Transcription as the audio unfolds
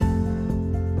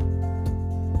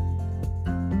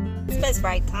is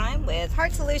Right Time with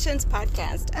Heart Solutions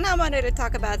Podcast, and I wanted to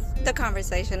talk about the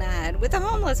conversation I had with a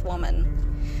homeless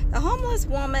woman. The homeless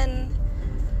woman,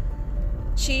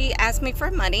 she asked me for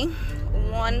money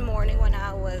one morning when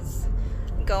I was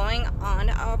going on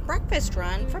a breakfast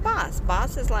run for Boss.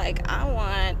 Boss is like, I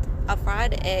want a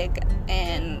fried egg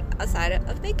and a side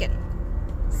of bacon.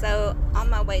 So on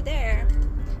my way there,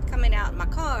 coming out in my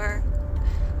car,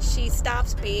 she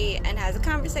stops me and has a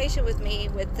conversation with me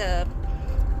with the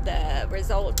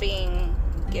result being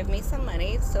give me some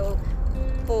money so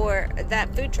for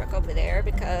that food truck over there,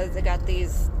 because they got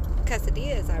these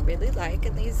quesadillas I really like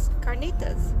and these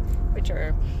carnitas, which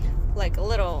are like a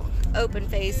little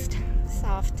open-faced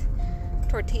soft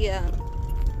tortilla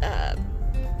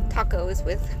tacos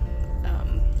with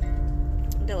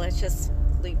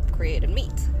deliciously created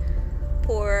meat,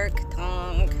 pork,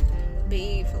 tongue,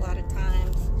 beef a lot of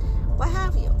times, what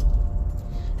have you.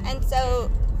 And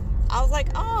so I was like,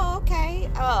 oh, okay,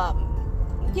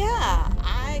 yeah,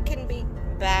 I can be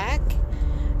back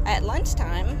at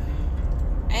lunchtime.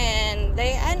 And they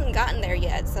hadn't gotten there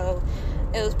yet, so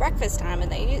it was breakfast time, and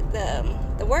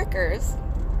the workers,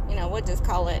 we'll just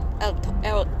call it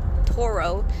El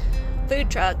Toro food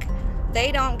truck,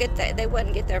 they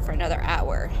wouldn't get there for another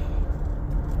hour.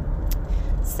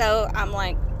 So I'm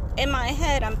like, in my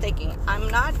head, I'm thinking, I'm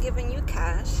not giving you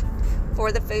cash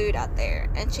for the food out there.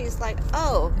 And she's like,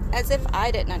 oh, as if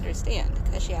I didn't understand,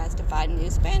 because she asked if I knew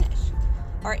Spanish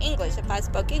or English, if I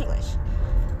spoke English.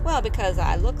 Well, because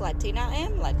I look Latina, I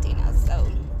am Latina,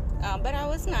 so, but I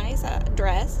was nice, I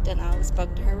dressed, and I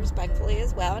spoke to her respectfully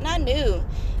as well. And I knew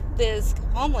this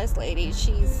homeless lady,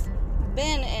 she's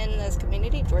been in this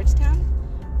community, Georgetown,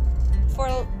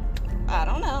 for, I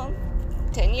don't know,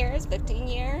 10 years, 15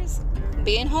 years,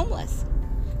 being homeless.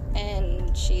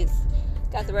 And she's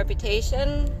got the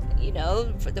reputation,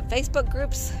 for the Facebook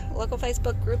groups, local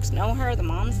Facebook groups know her, the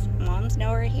moms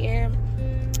know her here,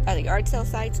 the yard sale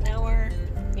sites know her,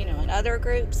 and other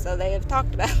groups, so they have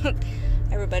talked about,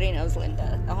 everybody knows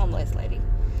Linda, the homeless lady.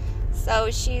 So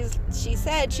she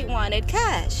said she wanted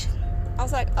cash. I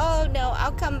was like, oh no,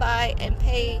 I'll come by and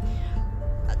pay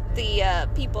the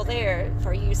people there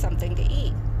for you something to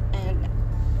eat. And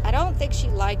I don't think she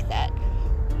liked that.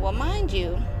 Well, mind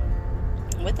you,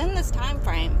 within this time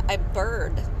frame, a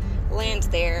bird lands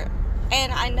there,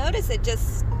 and I noticed it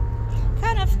just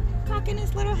kind of cocking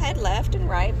his little head left and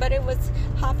right, but it was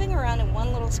hopping around in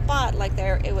one little spot like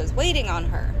it was waiting on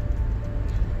her.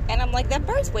 And I'm like, that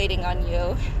bird's waiting on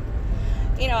you.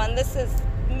 And this is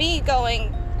me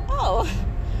going, oh,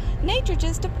 nature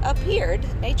just appeared,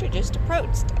 nature just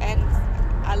approached. And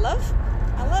I love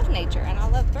nature, and I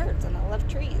love birds, and I love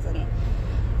trees, and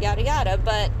yada yada.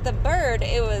 But the bird,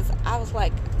 I was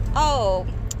like, oh,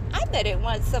 I bet it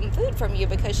wanted some food from you,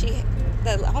 because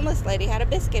the homeless lady had a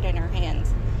biscuit in her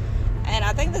hands. And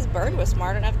I think this bird was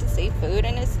smart enough to see food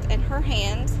in her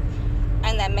hands,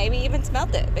 and that maybe even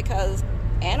smelled it, because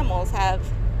animals have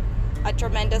a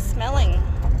tremendous smelling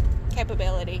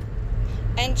capability.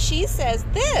 And she says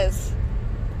this.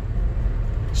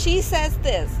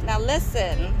 Now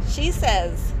listen, she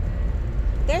says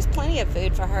there's plenty of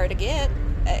food for her to get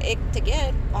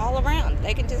all around.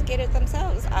 They can just get it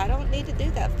themselves. I don't need to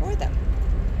do that for them.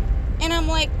 And I'm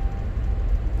like,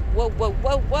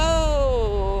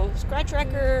 whoa, scratch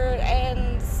record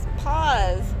and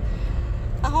pause.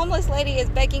 A homeless lady is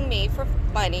begging me for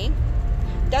money,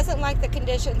 doesn't like the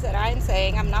conditions that I'm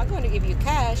saying. I'm not going to give you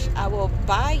cash. I will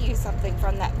buy you something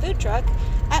from that food truck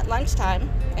at lunchtime,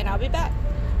 and I'll be back.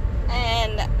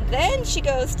 And then she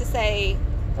goes to say,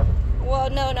 well,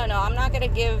 no, I'm not going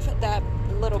to give that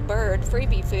little bird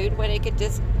freebie food when it could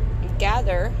just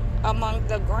gather among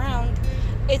the ground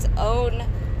its own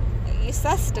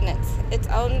sustenance, its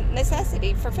own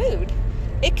necessity for food.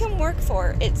 It can work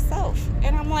for itself.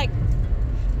 And I'm like,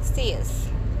 sis,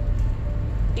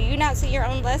 do you not see your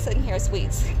own lesson here,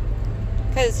 sweets?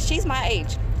 Because she's my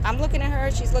age. I'm looking at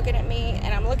her, she's looking at me,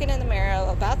 and I'm looking in the mirror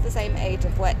about the same age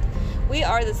of what we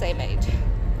are, the same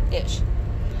age-ish.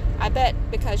 I bet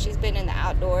because she's been in the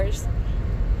outdoors,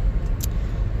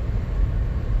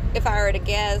 if I were to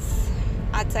guess,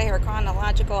 I'd say her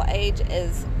chronological age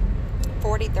is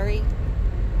 43,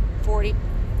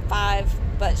 45,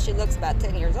 but she looks about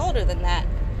 10 years older than that,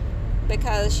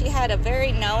 because she had a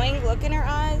very knowing look in her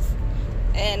eyes,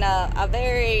 and a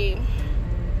very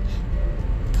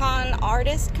con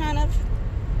artist kind of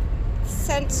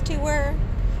sense to her,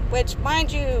 which,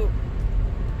 mind you,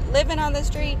 living on the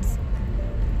streets,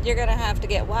 you're going to have to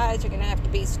get wise, you're going to have to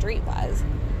be streetwise.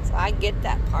 So I get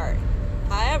that part.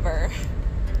 However,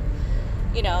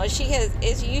 she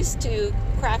is used to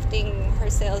crafting her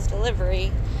sales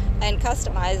delivery and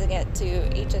customizing it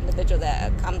to each individual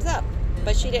that comes up.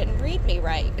 But she didn't read me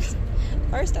right.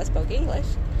 First, I spoke English.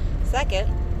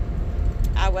 Second,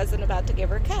 I wasn't about to give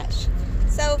her cash.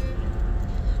 So,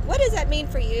 what does that mean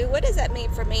for you? What does that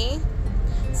mean for me?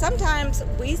 Sometimes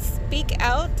we speak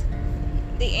out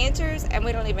the answers and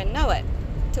we don't even know it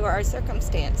to our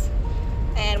circumstance.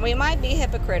 And we might be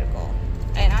hypocritical.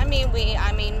 And I mean we,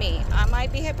 I mean me. I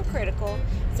might be hypocritical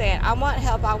saying, I want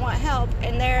help,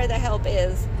 and there the help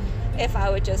is if I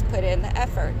would just put in the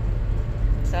effort.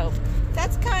 So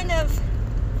that's kind of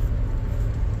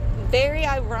very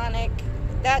ironic.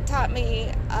 That taught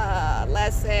me a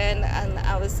lesson, and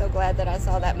I was so glad that I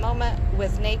saw that moment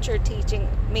with nature teaching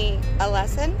me a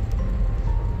lesson.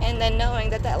 And then knowing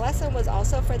that that lesson was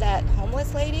also for that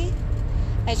homeless lady,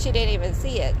 and she didn't even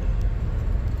see it.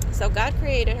 So God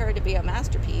created her to be a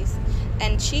masterpiece,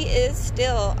 and she is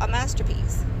still a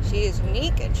masterpiece. She is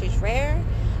unique, and she's rare,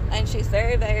 and she's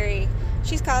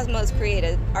she's cosmos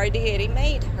created. Our deity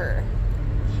made her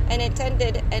and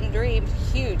intended and dreamed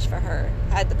huge for her,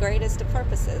 had the greatest of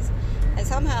purposes. And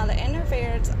somehow the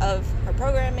interference of her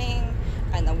programming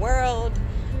and the world,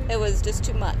 it was just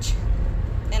too much.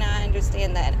 And I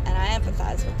understand that, and I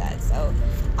empathize with that. So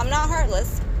I'm not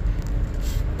heartless,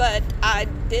 but I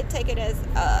did take it as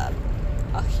a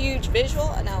huge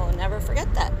visual, and I will never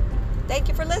forget that. Thank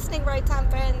you for listening, Right Time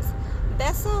friends.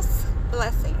 Besos,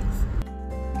 blessings.